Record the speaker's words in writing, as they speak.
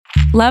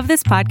Love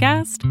this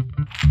podcast?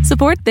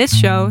 Support this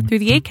show through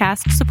the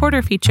Acast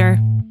supporter feature.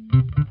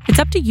 It's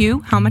up to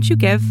you how much you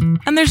give,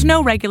 and there's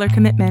no regular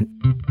commitment.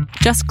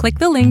 Just click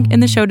the link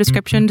in the show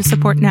description to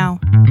support now.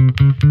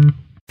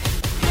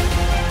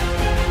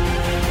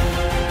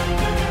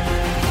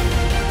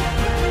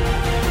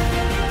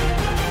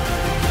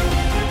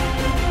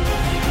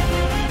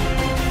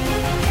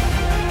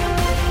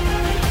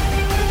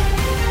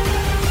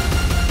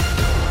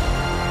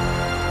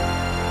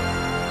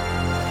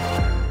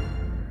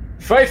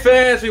 Fight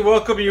fans, we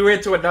welcome you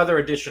into another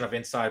edition of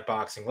Inside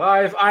Boxing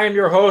Live. I am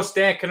your host,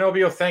 Dan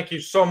Canobio. Thank you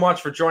so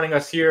much for joining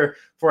us here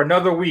for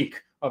another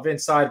week of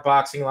Inside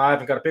Boxing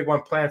Live. I've got a big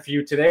one planned for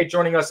you today.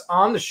 Joining us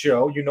on the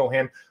show, you know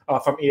him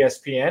from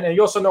ESPN, and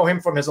you also know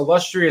him from his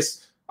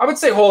illustrious, I would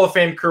say, Hall of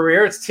Fame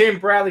career. It's Tim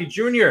Bradley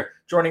Jr.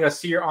 joining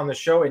us here on the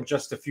show in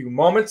just a few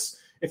moments.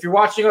 If you're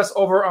watching us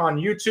over on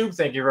YouTube,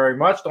 thank you very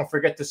much. Don't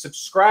forget to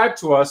subscribe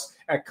to us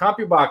at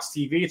CompuBox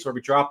TV. It's where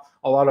we drop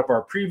a lot of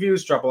our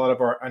previews, drop a lot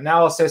of our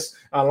analysis.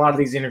 A lot of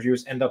these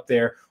interviews end up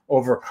there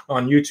over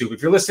on YouTube.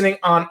 If you're listening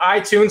on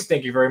iTunes,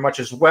 thank you very much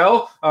as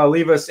well.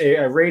 Leave us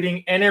a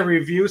rating and a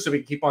review so we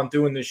can keep on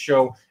doing this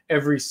show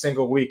every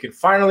single week. And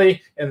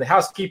finally, in the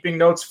housekeeping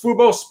notes,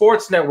 Fubo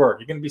Sports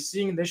Network. You're going to be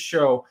seeing this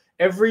show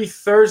every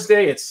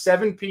Thursday at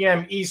 7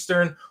 p.m.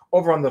 Eastern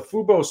over on the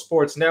Fubo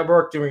Sports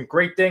Network, doing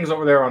great things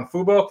over there on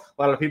Fubo.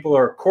 A lot of people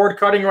are cord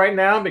cutting right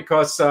now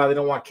because they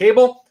don't want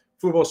cable.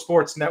 Fubo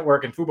Sports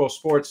Network and Fubo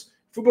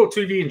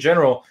TV in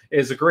general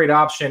is a great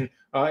option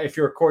if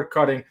you're cord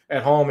cutting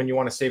at home and you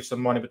want to save some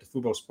money with the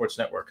Fubo Sports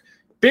Network.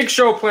 Big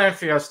show planned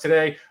for us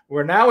today.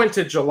 We're now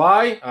into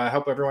July. I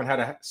hope everyone had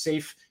a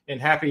safe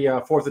and happy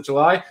 4th of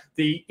July.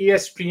 The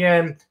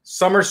ESPN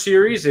Summer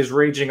Series is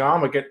raging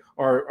on. We'll get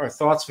our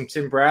thoughts from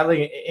Tim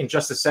Bradley in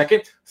just a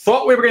second.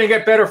 Thought we were going to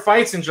get better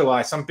fights in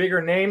July. Some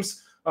bigger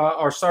names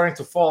are starting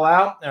to fall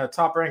out.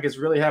 Top Rank is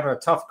really having a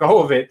tough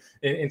go of it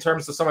in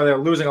terms of some of their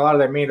losing a lot of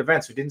their main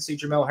events. We didn't see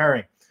Jamel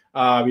Herring.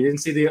 We didn't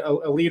see the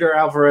Eleider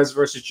Alvarez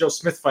versus Joe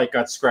Smith fight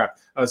got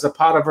scrapped.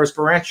 Zapata versus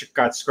Baranchik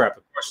got scrapped.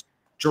 Of course,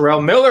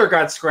 Jarrell Miller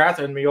got scrapped,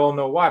 and we all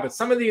know why. But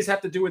some of these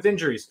have to do with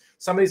injuries.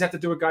 Some of these have to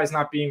do with guys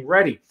not being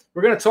ready.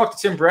 We're going to talk to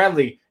Tim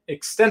Bradley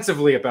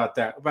extensively about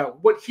that,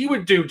 about what he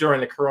would do during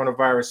the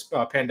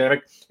coronavirus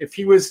pandemic if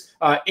he was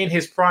in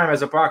his prime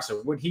as a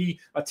boxer. Would he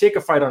take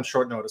a fight on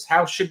short notice?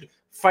 How should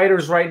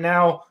fighters right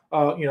now,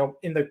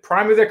 in the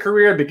prime of their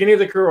career, beginning of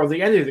their career, or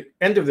the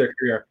end of their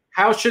career,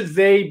 how should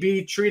they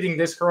be treating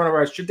this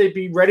coronavirus? Should they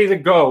be ready to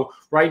go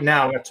right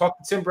now? I'm going to talk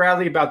to Tim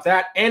Bradley about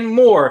that and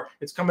more.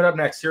 It's coming up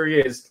next. Here he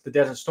is, the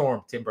Desert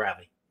Storm, Tim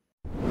Bradley.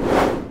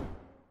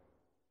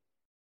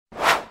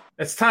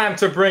 It's time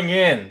to bring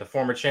in the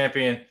former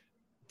champion,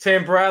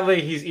 Tim Bradley.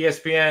 He's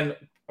ESPN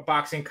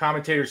boxing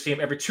commentator. See him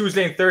every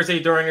Tuesday and Thursday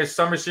during his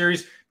summer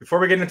series. Before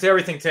we get into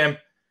everything, Tim,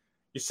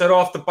 you set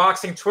off the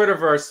boxing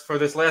Twitterverse for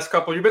this last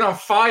couple. You've been on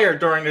fire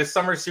during this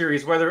summer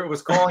series, whether it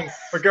was calling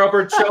for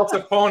Gilbert Shelt's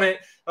opponent,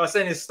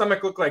 saying his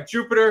stomach looked like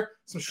Jupiter.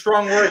 Some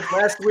strong words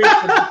last week.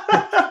 For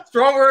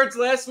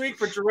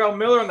Jarrell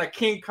Miller on the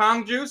King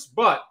Kong juice.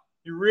 But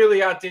you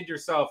really outdid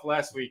yourself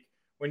last week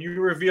when you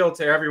revealed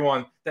to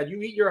everyone that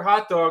you eat your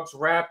hot dogs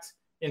wrapped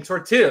in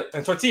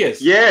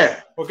tortillas.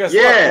 Yeah. Well, guess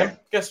what, man?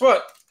 Guess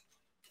what?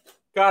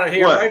 Got it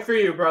here right for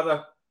you,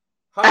 brother.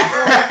 Hot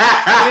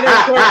dog in a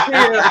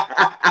tortilla.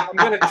 I'm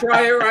gonna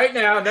try it right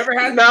now. Never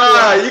had.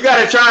 No, you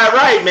gotta try it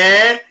right,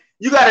 man.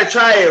 You gotta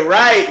try it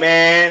right,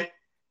 man.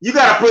 You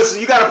gotta put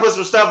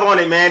some stuff on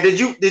it, man. Did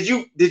you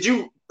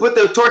put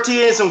the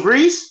tortilla in some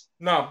grease?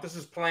 No, this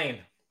is plain.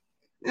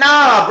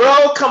 Nah,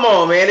 bro, come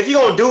on, man. If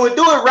you're gonna do it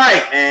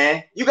right,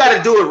 man. You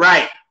gotta do it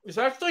right. It's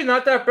actually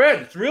not that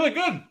bad. It's really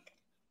good.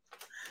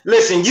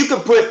 Listen, you can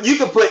put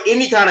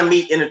any kind of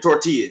meat in a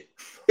tortilla.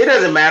 It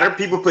doesn't matter.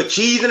 People put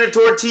cheese in a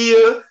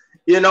tortilla.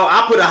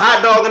 I put a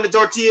hot dog in the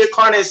tortilla,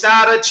 carne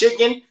asada,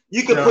 chicken.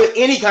 You can put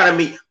any kind of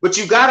meat, but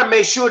you got to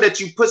make sure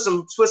that you put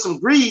some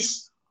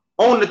grease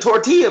on the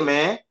tortilla,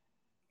 man.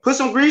 Put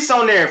some grease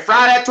on there.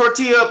 Fry that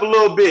tortilla up a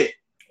little bit.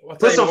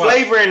 Put some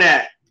flavor in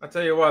that. I'll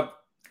tell you what,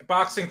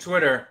 boxing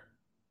Twitter,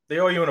 they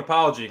owe you an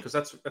apology because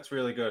that's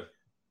really good.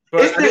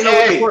 But I didn't know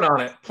what to put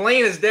on it.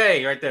 Plain as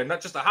day right there.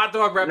 Not just a hot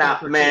dog wrapped in a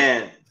tortilla.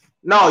 Man.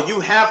 No,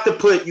 you got to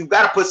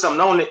put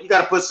something on it. You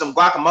got to put some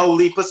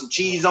guacamole, put some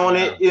cheese on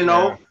it.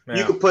 Yeah.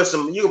 You can put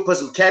some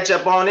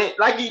ketchup on it,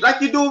 like you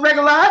do a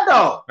regular hot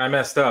dog. I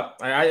messed up.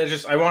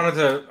 I wanted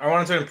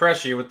to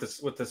impress you with this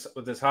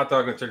hot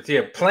dog and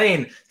tortilla.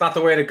 Plain, it's not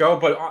the way to go,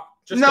 but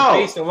just the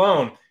base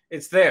alone,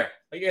 it's there.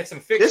 Like, get some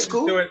fixings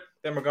to it,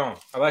 then we're going.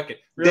 I like it.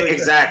 Really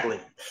exactly.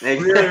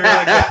 Really, really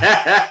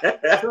good.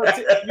 So,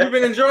 you've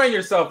been enjoying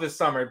yourself this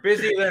summer.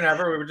 Busier than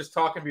ever. We were just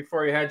talking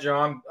before you had you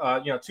on.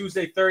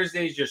 Tuesday,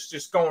 Thursdays,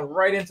 just going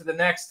right into the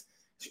next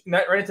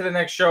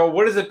show.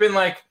 What has it been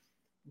like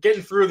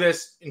getting through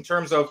this in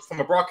terms of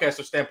from a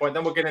broadcaster standpoint?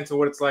 Then we'll get into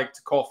what it's like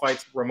to call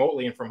fights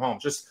remotely and from home.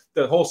 Just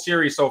the whole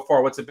series so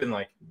far. What's it been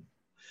like?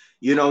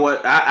 You know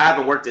what? I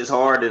haven't worked this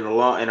hard in a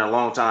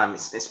long time,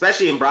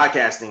 especially in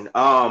broadcasting.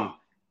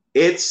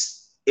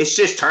 It's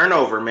just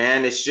turnover,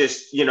 man. It's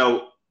just,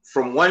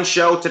 from one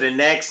show to the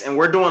next, and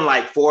we're doing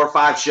like 4 or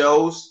 5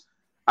 shows.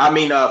 4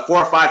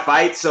 or 5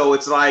 fights. So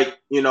it's like,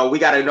 we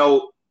got to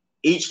know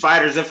each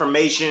fighter's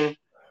information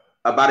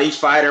about each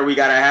fighter. We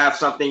got to have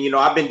something,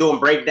 I've been doing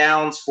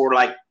breakdowns for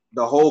like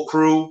the whole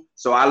crew.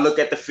 So I look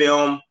at the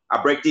film,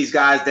 I break these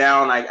guys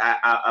down.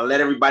 I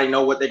let everybody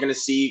know what they're going to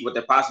see, what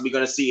they're possibly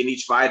going to see in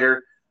each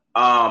fighter.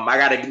 I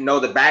got to know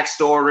the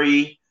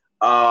backstory.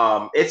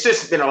 It's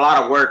just been a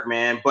lot of work,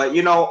 man. But,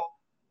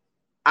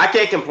 I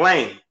can't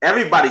complain.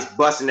 Everybody's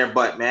busting their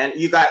butt, man.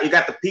 You got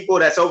the people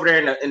that's over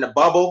there in the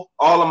bubble.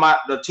 All of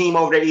the team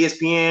over there,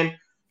 ESPN,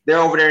 they're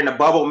over there in the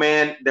bubble,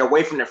 man. They're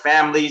away from their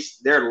families.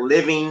 They're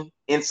living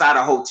inside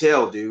a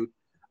hotel, dude.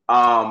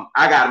 I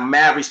got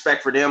mad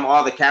respect for them,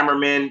 all the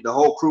cameramen, the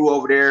whole crew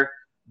over there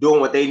doing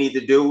what they need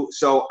to do.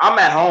 So I'm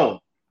at home.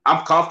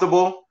 I'm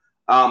comfortable.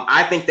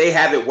 I think they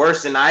have it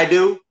worse than I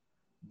do.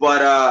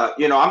 But,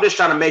 I'm just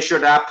trying to make sure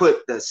that I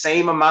put the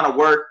same amount of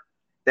work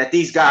that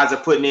these guys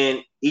are putting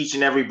in each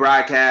and every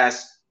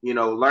broadcast,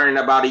 learning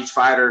about each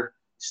fighter,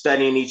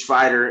 studying each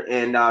fighter,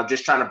 and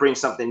just trying to bring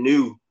something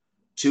new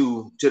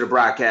to the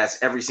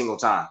broadcast every single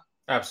time.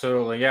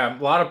 Absolutely. Yeah.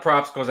 A lot of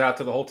props goes out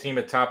to the whole team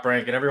at Top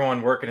Rank and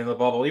everyone working in the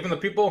bubble, even the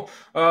people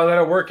that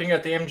are working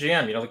at the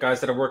MGM, the guys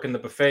that are working the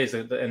buffets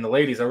and the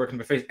ladies that are working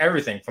the buffets,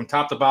 everything from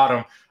top to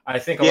bottom. I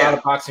think a lot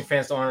of boxing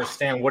fans don't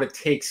understand what it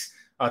takes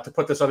to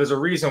put this up. There's a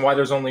reason why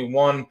there's only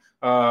one,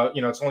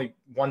 it's only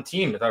one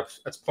team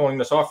that's pulling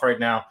this off right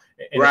now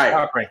in the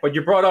Top Rank. But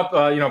you brought up,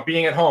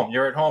 being at home.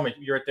 You're at home.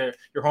 You're at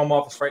your home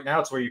office right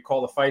now. It's where you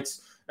call the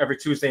fights every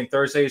Tuesday and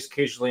Thursdays,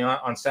 occasionally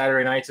on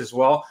Saturday nights as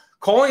well.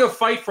 Calling a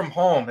fight from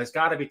home has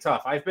got to be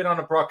tough. I've been on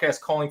a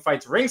broadcast calling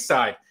fights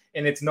ringside,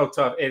 and it's no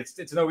tough.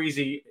 It's no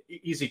easy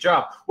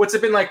job. What's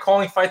it been like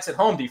calling fights at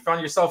home? Do you find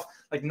yourself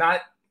like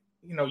not,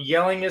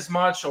 yelling as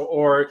much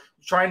or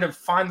trying to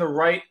find the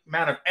right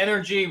amount of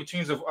energy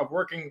between of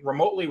working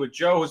remotely with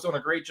Joe, who's doing a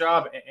great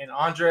job, and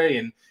Andre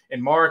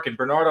and Mark and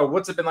Bernardo?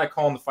 What's it been like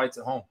calling the fights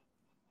at home?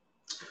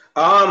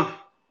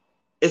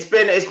 It's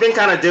been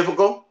kind of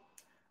difficult.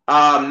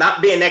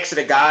 Not being next to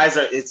the guys.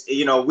 It's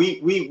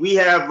we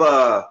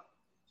have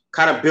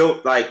kind of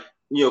built like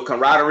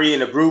camaraderie in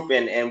the group,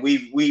 and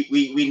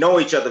we know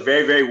each other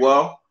very, very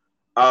well.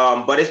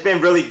 But it's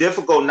been really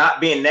difficult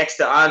not being next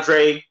to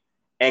Andre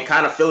and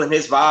kind of feeling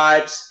his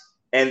vibes,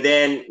 and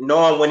then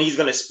knowing when he's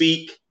going to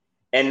speak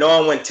and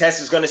knowing when Tess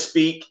is going to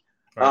speak.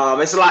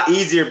 Right. It's a lot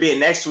easier being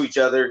next to each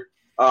other.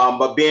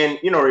 But being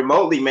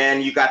remotely,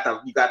 man, you got the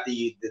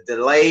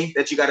delay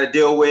that you got to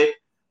deal with.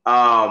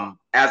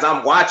 As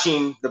I'm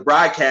watching the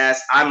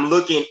broadcast, I'm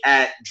looking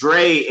at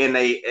Dre in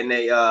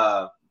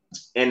a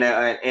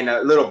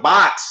little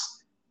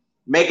box,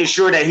 making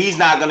sure that he's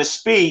not going to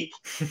speak.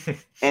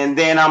 And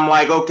then I'm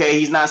like, okay,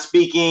 he's not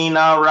speaking.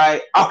 All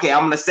right. Okay,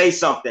 I'm going to say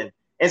something.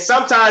 And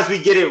sometimes we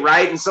get it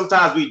right and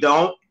sometimes we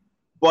don't.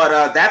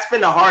 But that's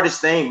been the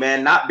hardest thing,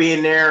 man, not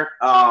being there,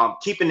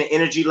 keeping the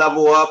energy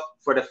level up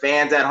for the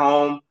fans at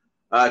home,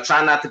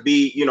 trying not to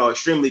be,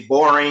 extremely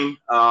boring.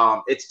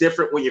 It's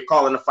different when you're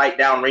calling a fight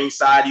down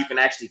ringside. You can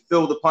actually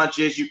feel the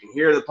punches. You can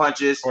hear the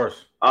punches. Of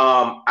course.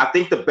 I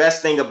think the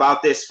best thing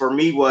about this for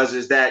me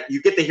is that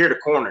you get to hear the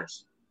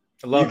corners.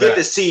 I love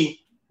that.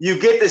 You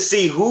get to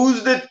see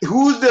who's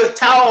the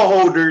towel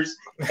holders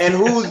and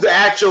who's the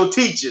actual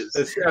teachers.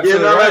 You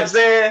know what I'm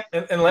saying?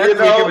 And last week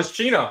it was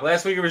Chino.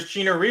 Last week it was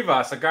Chino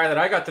Rivas, a guy that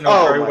I got to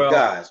know very well.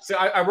 Gosh. So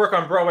I work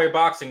on Broadway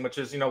Boxing, which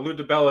is Lou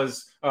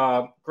DiBella's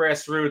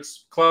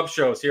grassroots club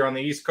shows here on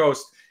the East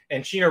Coast.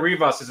 And Chino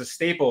Rivas is a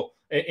staple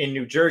in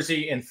New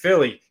Jersey and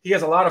Philly. He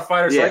has a lot of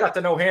fighters. Yeah. So I got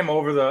to know him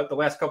over the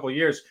last couple of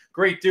years.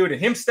 Great dude. And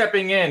him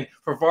stepping in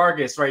for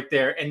Vargas right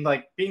there and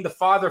like being the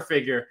father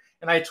figure.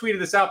 And I tweeted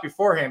this out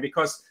beforehand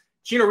because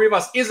Chino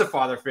Rivas is a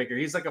father figure.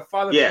 He's like a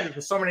father figure for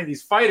so many of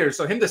these fighters.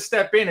 So him to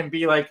step in and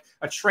be like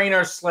a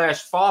trainer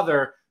 /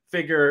 father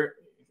figure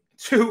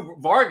to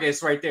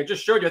Vargas right there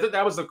just showed you. I think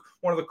that was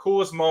one of the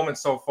coolest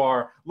moments so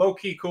far,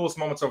 low-key coolest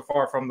moments so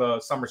far from the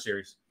Summer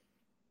Series.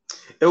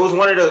 It was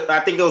one of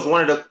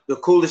the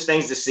coolest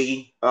things to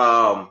see.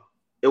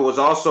 It was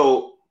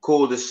also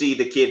cool to see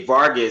the kid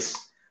Vargas,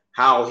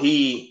 how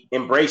he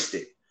embraced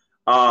it.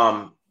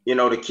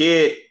 The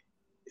kid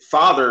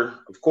father,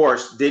 of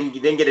course, didn't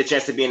get a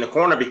chance to be in the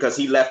corner because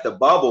he left the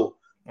bubble.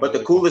 But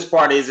the coolest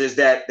part is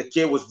that the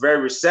kid was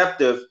very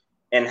receptive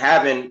and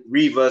having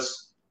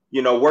Rivas,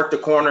 work the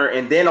corner.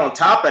 And then on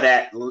top of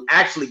that,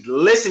 actually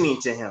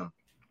listening to him,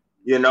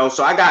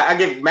 so I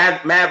give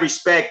mad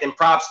respect and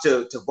props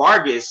to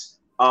Vargas.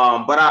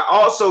 But I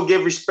also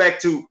give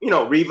respect to,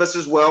 Rivas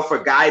as well for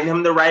guiding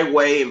him the right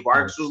way. And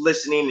Vargas was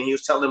listening and he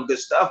was telling him good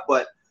stuff.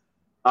 But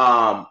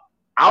I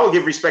would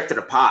give respect to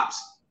the pops,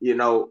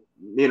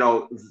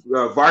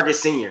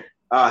 Vargas Sr.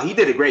 He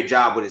did a great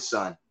job with his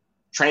son,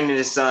 training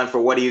his son for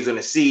what he was going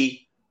to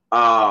see.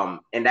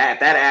 And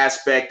that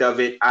aspect of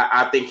it,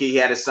 I think he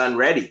had his son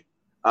ready.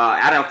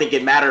 I don't think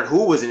it mattered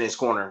who was in his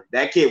corner.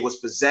 That kid was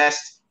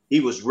possessed. He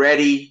was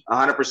ready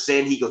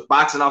 100%. He was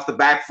boxing off the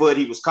back foot.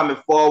 He was coming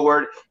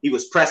forward. He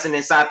was pressing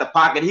inside the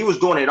pocket. He was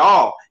doing it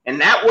all.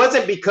 And that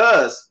wasn't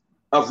because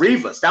of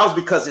Rivas. That was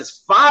because his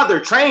father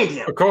trained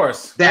him, of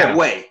course, that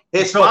way.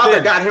 His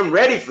father got him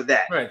ready for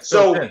that. Right.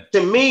 So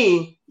to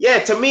me,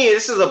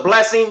 this is a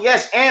blessing,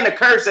 yes, and a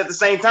curse at the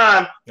same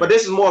time. But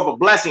this is more of a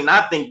blessing,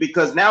 I think,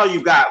 because now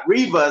you got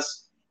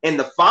Rivas and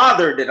the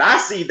father that I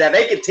see that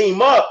they can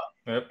team up,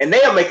 and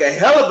they'll make a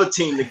hell of a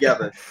team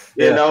together.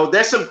 You know,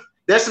 there's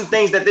some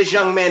things that this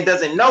young man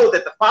doesn't know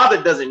that the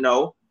father doesn't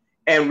know,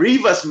 and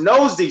Rivas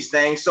knows these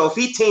things. So if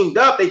he teamed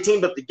up, they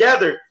teamed up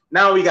together.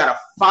 Now we got a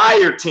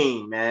fire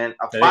team, man,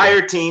 a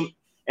fire team,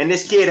 and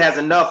this kid has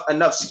enough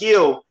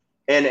skill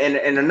and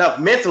enough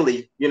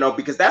mentally, you know,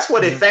 because that's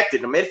what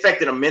affected him. It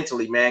affected him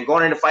mentally, man.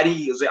 Going in the fight,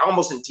 he was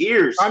almost in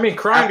tears. I mean,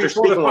 crying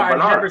before the fight.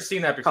 I've never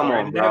seen that before. Come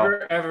on, I've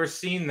never ever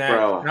seen that.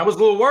 And I was a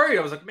little worried.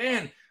 I was like,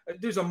 man,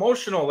 dude's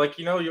emotional. Like,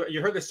 you know,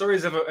 you heard the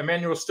stories of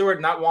Emmanuel Stewart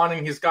not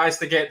wanting his guys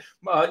to get,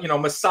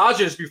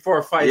 massages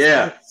before fights.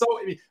 Yeah. So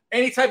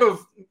any type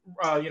of,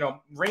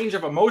 range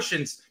of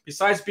emotions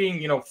besides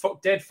being,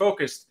 dead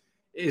focused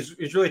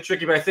is really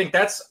tricky. But I think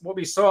that's what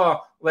we saw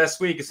last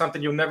week is something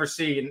you'll never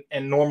see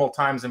in normal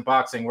times in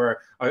boxing,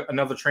 where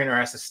another trainer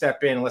has to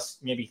step in unless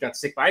maybe he got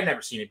sick. But I'd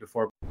never seen it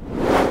before.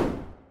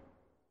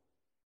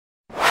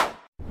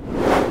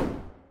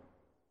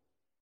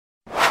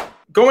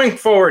 Going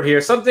forward here,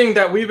 something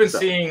that we've been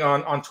seeing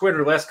on Twitter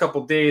the last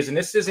couple of days, and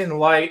this is in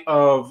light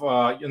of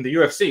in the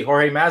UFC,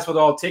 Jorge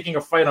Masvidal taking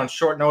a fight on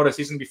short notice.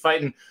 He's going to be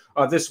fighting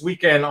this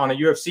weekend on a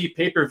UFC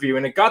pay-per-view,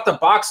 and it got the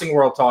boxing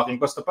world talking.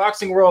 But the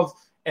boxing world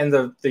and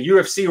the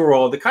UFC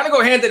world, they kind of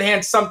go hand in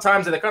hand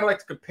sometimes, and they kind of like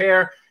to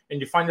compare,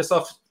 and you find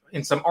yourself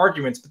in some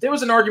arguments. But there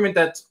was an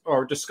argument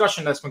or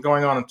discussion that's been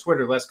going on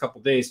Twitter the last couple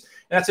of days,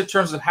 and that's in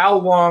terms of how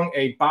long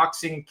a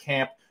boxing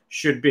camp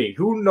should be.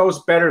 Who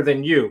knows better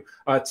than you,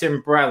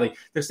 Tim Bradley?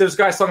 There's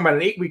guys talking about an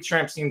 8-week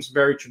camp seems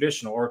very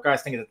traditional, or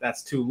guys thinking that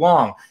that's too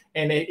long.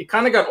 And it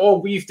kind of got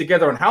all weaved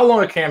together on how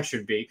long a camp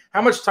should be.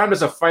 How much time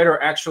does a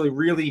fighter actually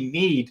really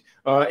need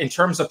in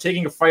terms of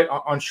taking a fight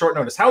on short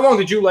notice? How long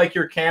did you like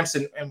your camps,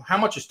 and how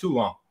much is too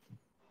long?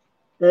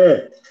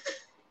 I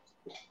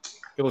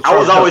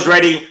was always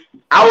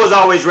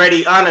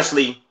ready.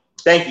 Honestly,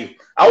 thank you.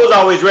 I was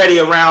always ready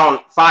around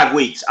 5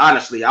 weeks.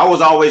 Honestly, I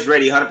was always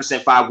ready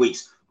 100% 5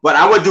 weeks. But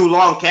I would do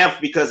long camps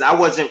because I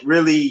wasn't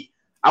really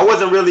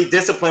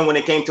disciplined when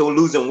it came to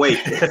losing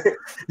weight.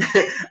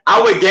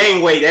 I would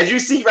gain weight. As you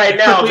see right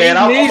now, man,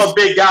 I'm a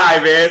big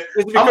guy, man.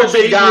 I'm a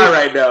big guy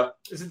right now.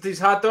 Is it these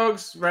hot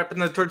dogs wrapped in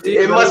the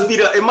tortilla? It must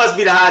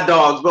be the hot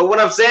dogs. But what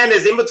I'm saying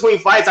is, in between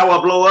fights, I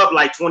would blow up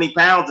like 20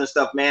 pounds and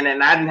stuff, man.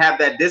 And I didn't have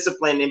that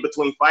discipline in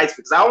between fights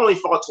because I only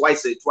fought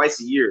twice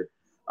a year.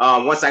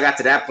 Once I got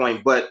to that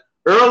point, but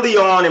early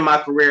on in my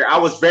career, I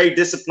was very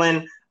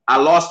disciplined. I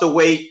lost the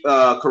weight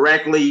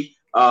correctly.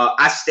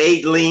 I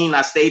stayed lean.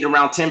 I stayed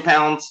around 10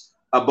 pounds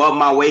above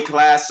my weight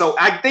class. So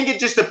I think it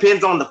just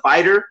depends on the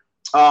fighter.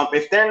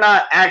 If they're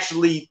not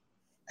actually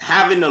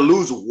having to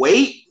lose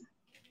weight,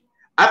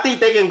 I think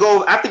they can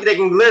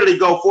literally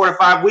go 4 to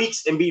 5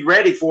 weeks and be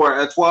ready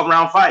for a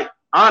 12-round fight,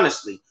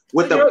 honestly.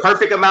 With the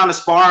perfect amount of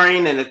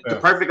sparring and the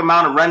perfect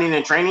amount of running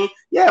and training.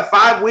 Yeah,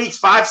 5 weeks,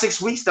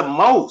 5-6 weeks the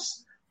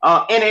most.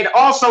 And it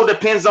also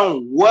depends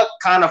on what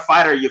kind of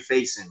fighter you're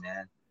facing,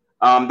 man.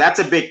 That's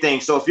a big thing.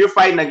 So if you're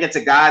fighting against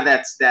a guy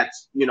that's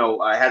has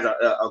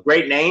a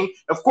great name,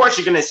 of course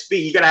you're gonna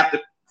speak. You're gonna have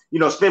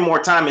to, spend more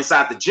time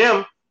inside the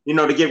gym,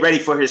 to get ready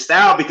for his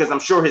style, because I'm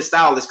sure his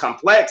style is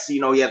complex. He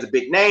has a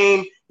big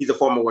name. He's a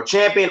former world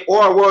champion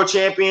or a world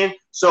champion.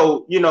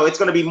 So, it's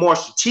gonna be more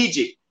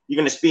strategic.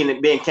 You're gonna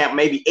be in camp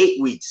maybe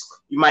 8 weeks.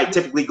 You might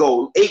typically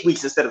go 8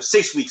 weeks instead of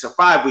 6 weeks or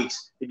 5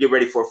 weeks to get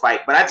ready for a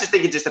fight. But I just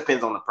think it just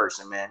depends on the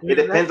person, man. It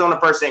depends on the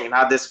person and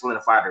how disciplined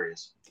a fighter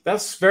is.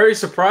 That's very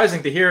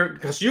surprising to hear,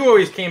 because you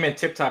always came in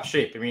tip-top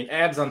shape. I mean,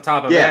 abs on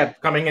top of abs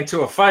coming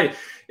into a fight.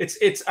 I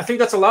think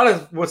that's a lot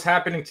of what's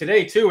happening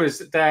today too.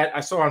 Is that I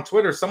saw on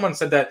Twitter, someone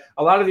said that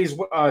a lot of these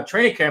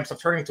training camps are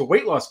turning into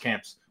weight loss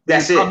camps.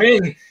 That's it. Come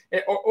in,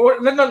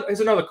 here's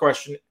another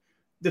question: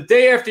 the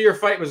day after your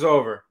fight was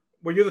over,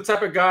 were you the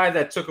type of guy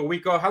that took a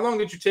week off? How long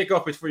did you take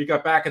off before you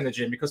got back in the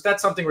gym? Because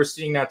that's something we're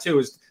seeing now too,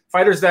 is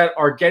fighters that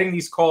are getting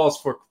these calls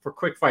for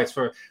quick fights.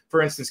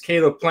 For instance,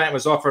 Caleb Plant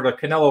was offered a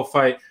Canelo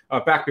fight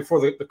back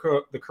before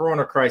the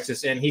Corona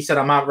crisis, and he said,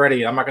 "I'm not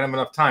ready. I'm not going to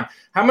have enough time."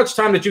 How much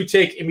time did you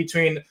take in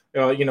between,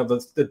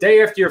 the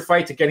day after your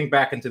fight to getting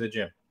back into the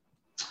gym?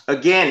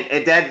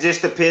 Again, that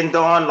just depends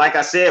on, like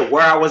I said,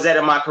 where I was at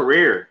in my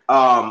career.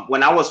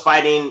 When I was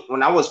fighting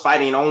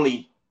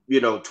only,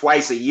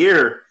 twice a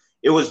year,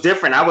 it was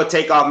different. I would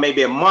take off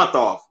maybe a month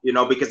off,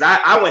 because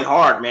I went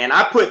hard, man.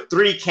 I put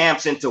 3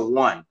 camps into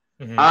one.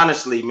 Mm-hmm.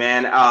 Honestly,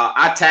 man,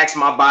 I taxed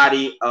my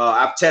body.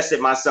 I've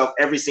tested myself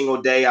every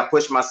single day. I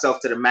pushed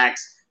myself to the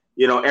max,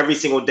 every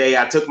single day.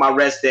 I took my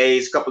rest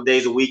days, a couple of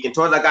days a week. And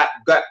towards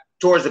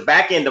towards the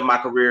back end of my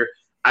career,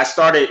 I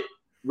started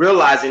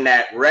realizing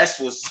that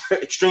rest was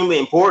extremely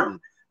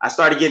important. I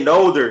started getting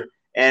older,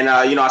 and,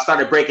 I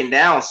started breaking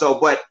down. So,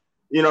 but,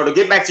 to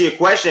get back to your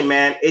question,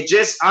 man, it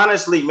just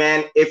honestly,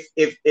 man,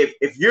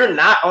 if you're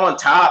not on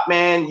top,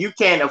 man, you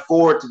can't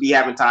afford to be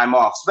having time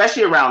off,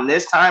 especially around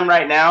this time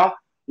right now.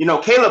 You know,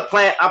 Caleb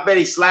Plant, I bet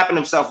he's slapping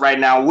himself right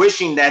now,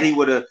 wishing that he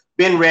would have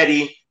been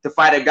ready to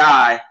fight a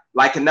guy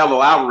like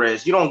Canelo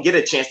Alvarez. You don't get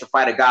a chance to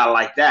fight a guy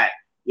like that.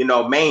 You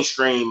know,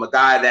 mainstream, a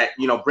guy that,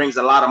 you know, brings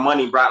a lot of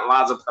money, brought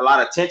a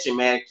lot of attention,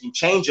 man, can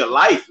change your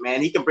life,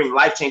 man. He can bring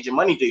life-changing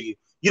money to you.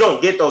 You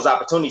don't get those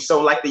opportunities.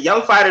 So, like the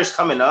young fighters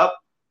coming up,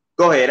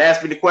 go ahead,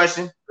 ask me the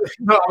question.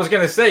 No, I was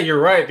going to say,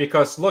 you're right,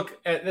 because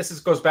look,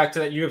 goes back to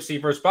that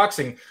UFC versus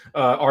boxing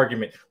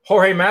argument.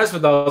 Jorge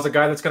Masvidal is a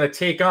guy that's going to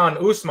take on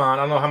Usman. I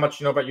don't know how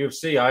much you know about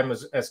UFC. I'm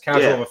as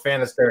casual of a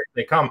fan as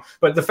they come.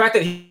 But the fact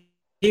that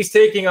he's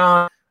taking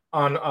on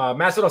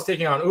Masvidal's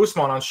taking on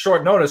Usman on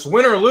short notice,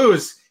 win or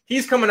lose,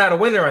 he's coming out a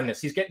winner on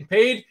this. He's getting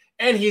paid,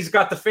 and he's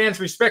got the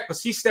fans' respect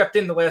because he stepped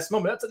in the last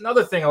moment. That's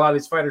another thing a lot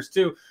of these fighters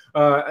do.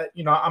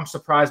 You know, I'm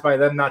surprised by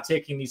them not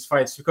taking these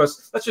fights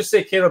because let's just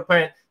say Caleb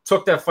Plant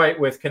took that fight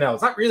with Canelo.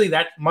 It's not really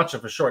that much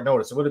of a short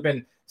notice. It would have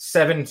been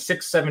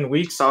 6-7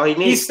 weeks. All he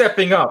needs. He's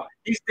stepping up.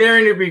 He's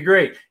daring to be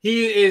great.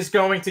 He is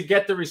going to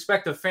get the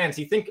respect of fans.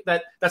 You think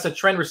that's a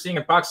trend we're seeing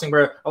in boxing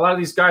where a lot of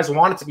these guys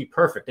want it to be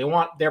perfect. They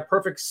want their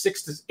perfect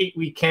 6 to 8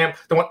 week camp.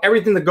 They want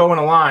everything to go in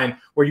a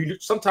line where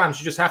sometimes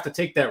you just have to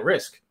take that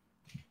risk.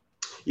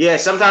 Yeah,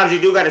 sometimes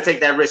you do got to take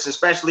that risk,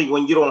 especially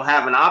when you don't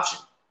have an option.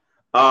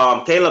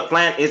 Caleb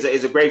Plant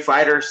is a great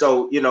fighter,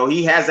 so you know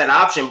he has that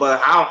option.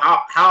 But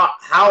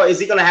how is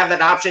he going to have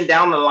that option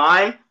down the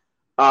line?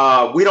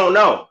 We don't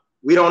know.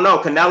 We don't know.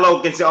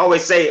 Canelo can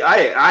always say,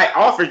 I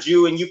offered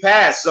you and you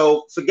passed,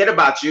 so forget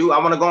about you. I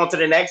want to go on to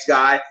the next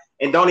guy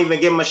and don't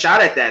even give him a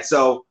shot at that.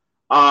 So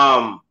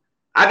I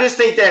just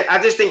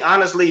think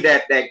honestly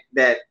that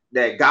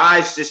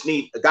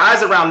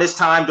guys around this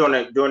time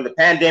during the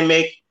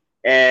pandemic,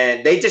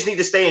 and they just need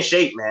to stay in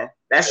shape, man.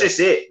 That's just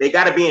it. They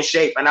got to be in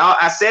shape. And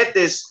I said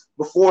this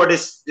before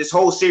this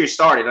whole series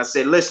started. I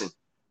said, listen,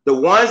 the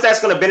ones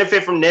that's going to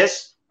benefit from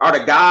this are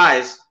the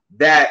guys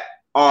that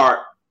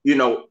are, you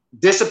know,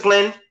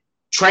 disciplined,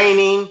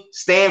 training,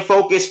 staying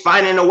focused,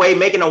 finding a way,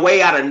 making a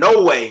way out of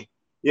no way,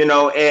 you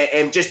know,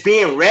 and just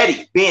being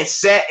ready, being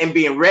set and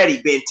being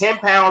ready, being 10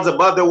 pounds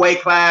above their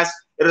weight class.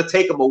 It'll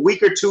take them a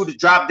week or two to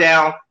drop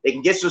down. They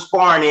can get some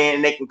sparring in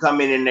and they can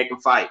come in and they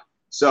can fight.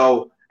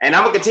 So, and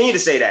I'm going to continue to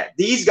say that.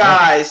 These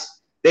guys,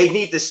 they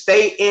need to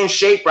stay in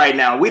shape right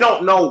now. We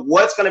don't know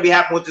what's going to be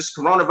happening with this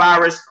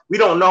coronavirus. We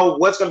don't know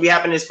what's going to be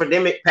happening in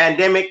this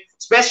pandemic,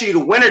 especially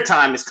the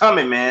wintertime is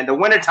coming, man. The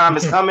wintertime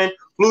is coming.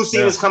 Flu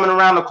season is coming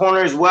around the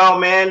corner as well,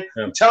 man.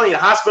 Yeah. I'm telling you,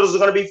 the hospitals are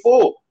going to be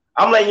full.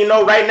 I'm letting you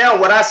know right now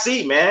what I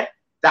see, man.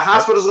 The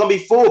hospitals are going to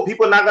be full.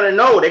 People are not going to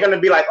know. They're going to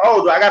be like,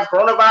 oh, do I got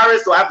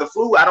coronavirus? Do I have the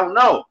flu? I don't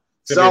know.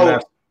 So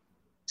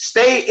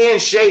stay in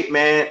shape,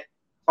 man.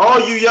 All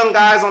you young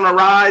guys on the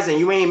rise and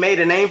you ain't made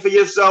a name for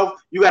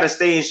yourself, you got to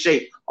stay in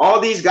shape.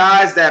 All these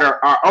guys that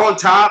are on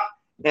top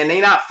and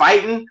they not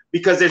fighting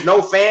because there's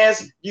no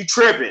fans, you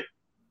tripping.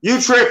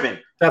 You tripping.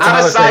 That's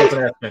out of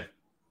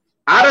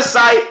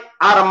sight,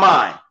 out of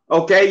mind.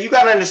 Okay? You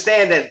got to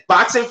understand that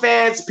boxing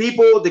fans,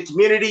 people, the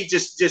community,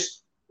 just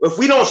if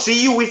we don't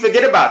see you, we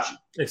forget about you.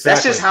 Exactly.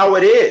 That's just how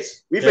it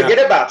is. We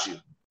forget about you.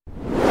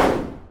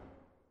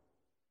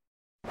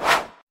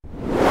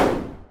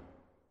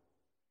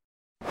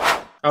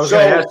 I was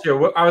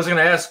going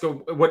to ask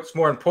what's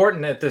more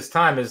important at this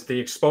time, is the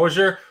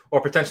exposure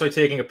or potentially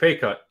taking a pay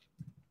cut?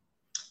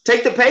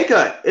 Take the pay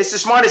cut. It's the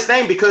smartest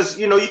thing because,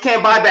 you know, you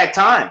can't buy back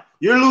time.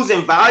 You're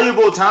losing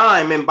valuable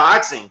time in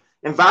boxing,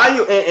 and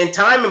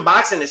time in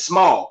boxing is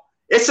small.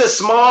 It's a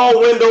small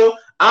window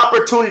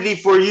opportunity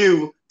for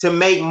you to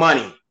make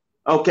money.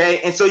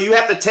 Okay. And so you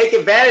have to take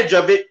advantage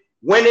of it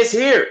when it's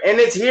here, and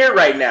it's here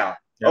right now.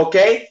 Yep.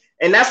 Okay.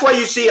 And that's why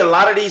you see a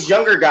lot of these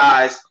younger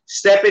guys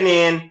stepping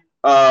in,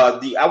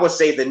 I would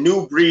say the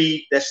new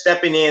breed that's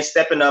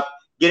stepping up,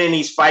 getting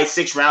these fights,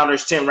 6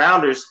 rounders, 10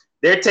 rounders.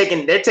 They're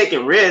taking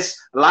risks.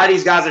 A lot of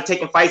these guys are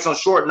taking fights on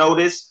short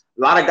notice.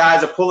 A lot of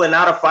guys are pulling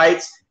out of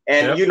fights,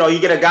 and you know, you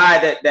get a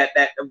guy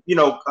that you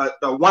know,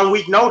 a 1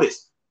 week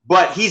notice,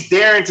 but he's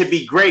daring to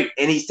be great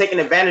and he's taking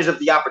advantage of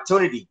the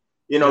opportunity.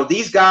 You know,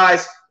 these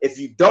guys, if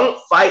you don't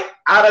fight,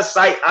 out of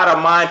sight, out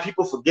of mind,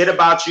 people forget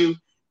about you.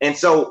 And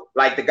so,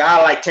 like the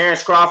guy like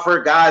Terrence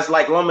Crawford, guys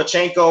like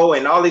Lomachenko,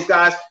 and all these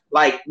guys,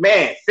 like,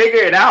 man,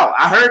 figure it out.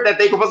 I heard that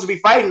they're supposed to be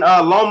fighting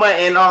Loma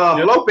and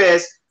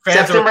Lopez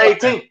September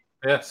 18th.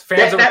 Yes,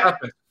 fans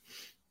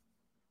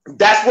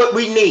that's what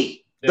we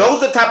need. Yeah.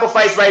 Those are the type of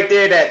fights right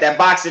there that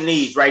boxing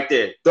needs right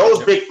there.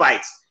 Those big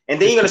fights.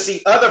 And then you're going to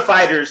see other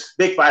fighters,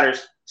 big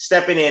fighters,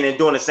 stepping in and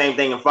doing the same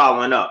thing and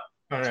following up,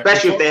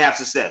 especially if they have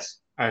success.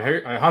 I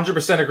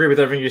 100% agree with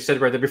everything you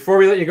said right there. Before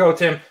we let you go,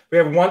 Tim, we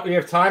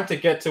have time to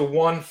get to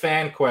one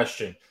fan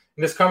question.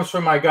 And this comes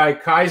from my guy,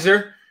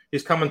 Kaiser.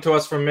 He's coming to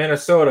us from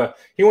Minnesota.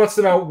 He wants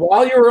to know,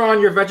 while you were on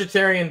your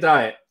vegetarian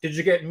diet, did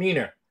you get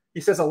meaner?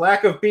 He says a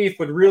lack of beef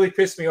would really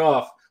piss me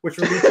off, which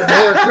would lead to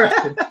more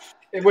aggression,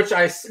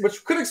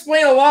 which could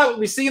explain a lot what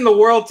we see in the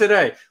world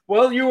today.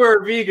 While you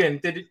were a vegan,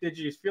 did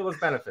you feel those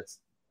benefits?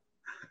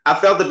 I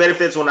felt the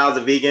benefits when I was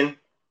a vegan.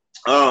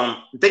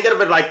 Think of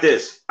it like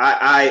this.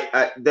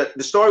 The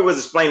story was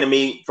explained to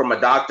me from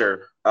a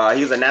doctor.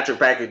 He was a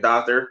naturopathic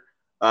doctor.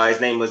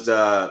 His name was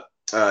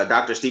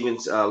Dr. Steven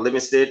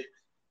Livingston.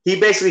 He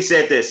basically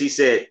said this. He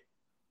said,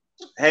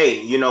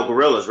 hey, you know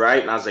gorillas,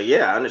 right? And I was like,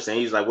 yeah, I understand.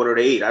 He's like, what do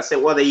they eat? I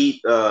said, well, they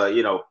eat,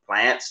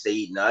 plants. They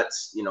eat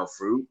nuts,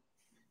 fruit.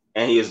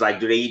 And he was like,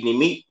 do they eat any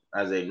meat?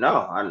 I said,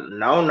 no,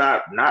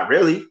 not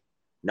really.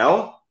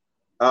 No.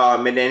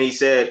 And then he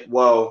said,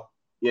 well,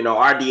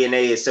 our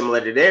DNA is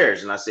similar to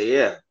theirs. And I said,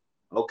 yeah.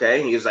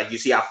 Okay. He was like, you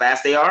see how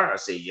fast they are? I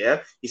said,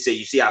 yeah. He said,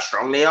 you see how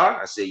strong they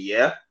are? I said,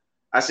 yeah.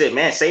 I said,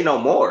 man, say no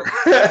more.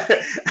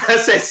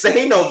 I said,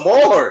 say no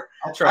more.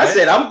 I'll try. I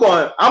said, I'm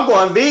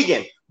going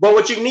vegan. But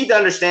what you need to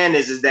understand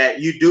is that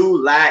you do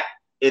lack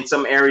in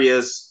some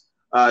areas.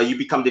 You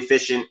become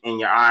deficient in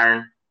your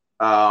iron,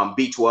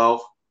 B12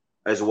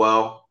 as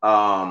well.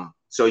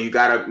 So you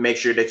got to make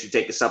sure that you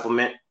take a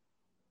supplement.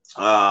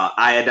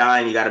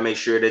 Iodine, you got to make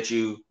sure that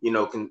you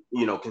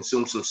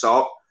consume some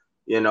salt,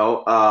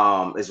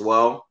 as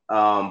well.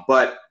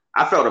 But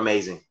I felt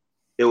amazing.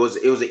 It was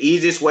the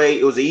easiest way.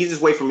 It was the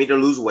easiest way for me to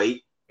lose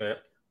weight. Yeah.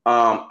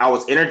 I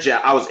was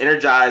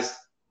energized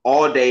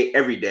all day,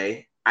 every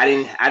day. I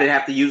didn't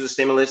have to use a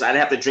stimulus. I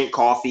didn't have to drink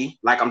coffee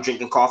like I'm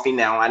drinking coffee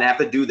now. I didn't have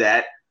to do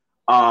that.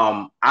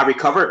 I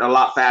recovered a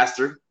lot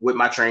faster with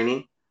my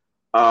training.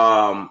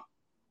 My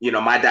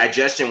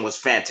digestion was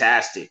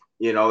fantastic.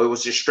 It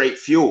was just straight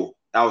fuel.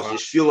 I was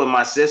just fueling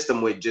my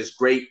system with just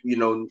great,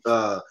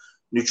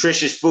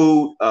 nutritious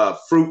food,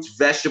 fruits,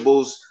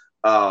 vegetables,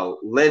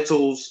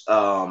 lentils,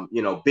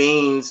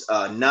 beans,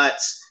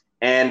 nuts.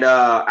 And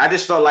I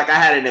just felt like I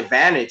had an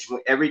advantage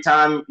every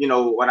time,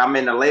 when I'm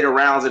in the later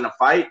rounds in the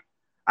fight.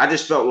 I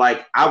just felt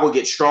like I would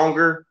get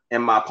stronger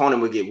and my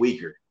opponent would get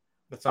weaker.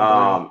 That's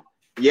unbelievable.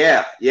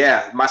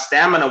 Yeah. My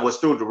stamina was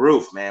through the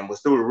roof, man,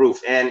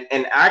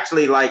 And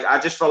actually, like, I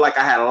just felt like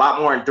I had a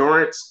lot more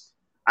endurance.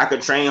 I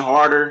could train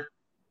harder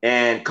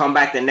and come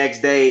back the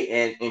next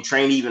day and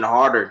train even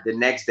harder the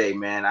next day,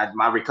 man.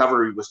 My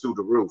recovery was through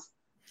the roof.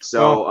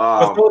 So,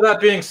 with all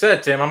that being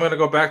said, Tim, I'm going to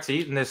go back to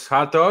eating this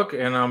hot dog,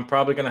 and I'm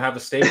probably going to have a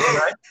steak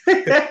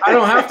tonight. I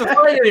don't have to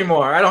fight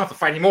anymore. I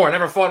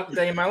never fought a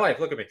day in my life.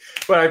 Look at me.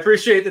 But I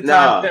appreciate the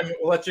time, Tim.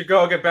 We'll let you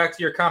go. Get back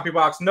to your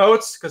CompuBox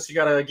notes because you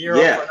got to gear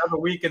up for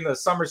another week in the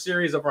summer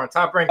series over on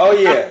Top Rank. Oh,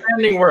 yeah.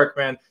 Outstanding work,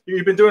 man.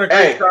 You've been doing a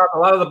great job. A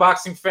lot of the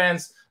boxing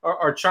fans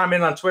are chiming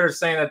in on Twitter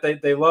saying that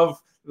they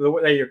love the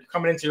way you're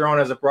coming into your own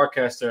as a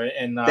broadcaster.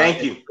 And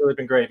thank you. It's really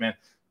been great, man.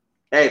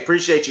 Hey,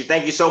 appreciate you.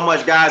 Thank you so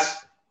much, guys.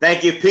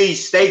 Thank you.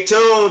 Peace. Stay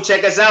tuned.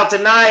 Check us out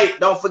tonight.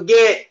 Don't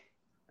forget.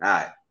 All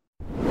right.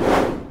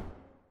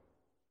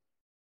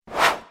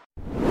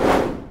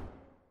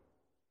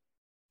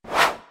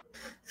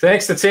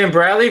 Thanks to Tim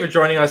Bradley for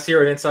joining us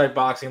here at Inside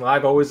Boxing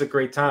Live. Always a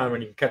great time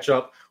when you can catch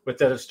up with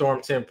Desert Storm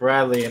Tim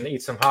Bradley and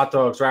eat some hot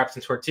dogs, wraps,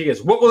 and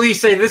tortillas. What will he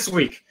say this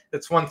week?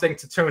 That's one thing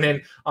to tune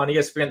in on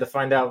ESPN to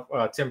find out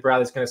Tim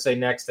Bradley's going to say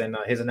next, and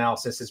his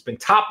analysis has been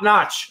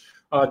top-notch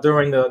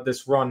during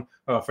this run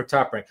for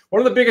Top Rank.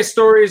 One of the biggest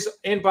stories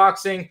in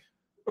boxing,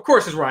 of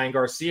course, is Ryan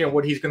Garcia and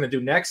what he's going to do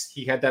next.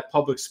 He had that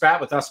public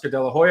spat with Oscar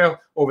De La Hoya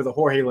over the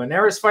Jorge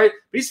Linares fight,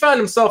 but he's found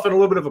himself in a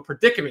little bit of a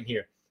predicament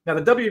here. Now,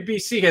 the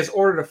WBC has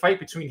ordered a fight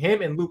between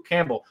him and Luke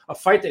Campbell, a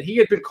fight that he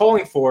had been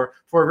calling for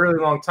a really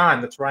long time.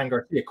 That's Ryan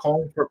Garcia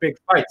calling for big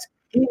fights.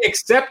 He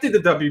accepted the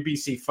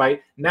WBC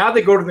fight. Now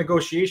they go to the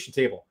negotiation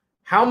table.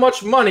 How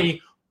much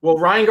money will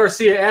Ryan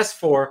Garcia ask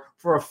for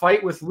a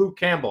fight with Luke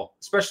Campbell,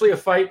 especially a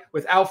fight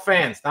without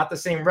fans, not the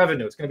same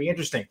revenue? It's going to be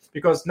interesting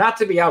because, not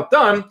to be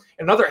outdone,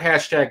 another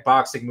hashtag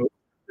boxing move,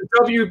 the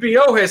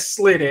WBO has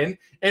slid in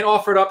and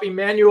offered up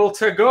Emmanuel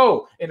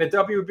Tagoe in a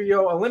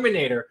WBO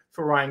eliminator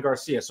for Ryan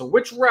Garcia. So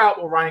which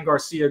route will Ryan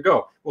Garcia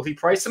go? Will he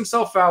price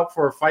himself out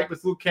for a fight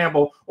with Luke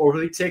Campbell, or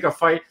will he take a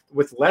fight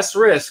with less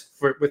risk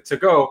with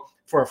Tagoe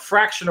for a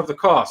fraction of the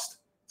cost?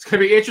 It's going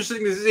to be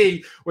interesting to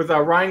see what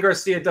Ryan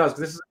Garcia does.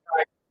 This is a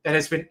guy that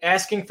has been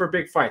asking for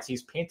big fights.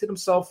 He's painted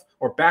himself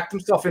or backed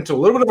himself into a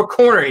little bit of a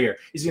corner here.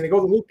 Is he going to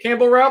go the Luke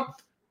Campbell route,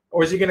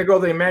 or is he going to go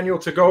the Emmanuel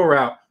Tagoe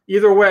route?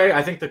 Either way,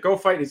 I think the Go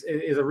fight is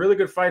a really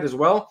good fight as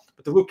well.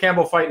 But the Luke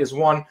Campbell fight is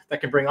one that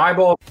can bring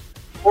eyeballs.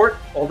 Support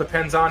all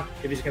depends on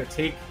if he's going to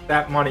take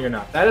that money or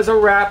not. That is a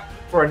wrap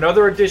for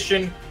another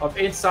edition of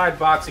Inside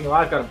Boxing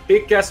Live. Got a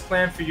big guest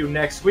plan for you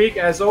next week.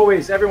 As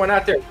always, everyone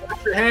out there,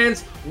 wash your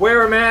hands,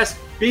 wear a mask,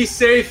 be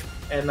safe,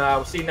 and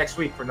we'll see you next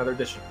week for another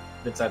edition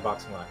of Inside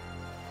Boxing Live.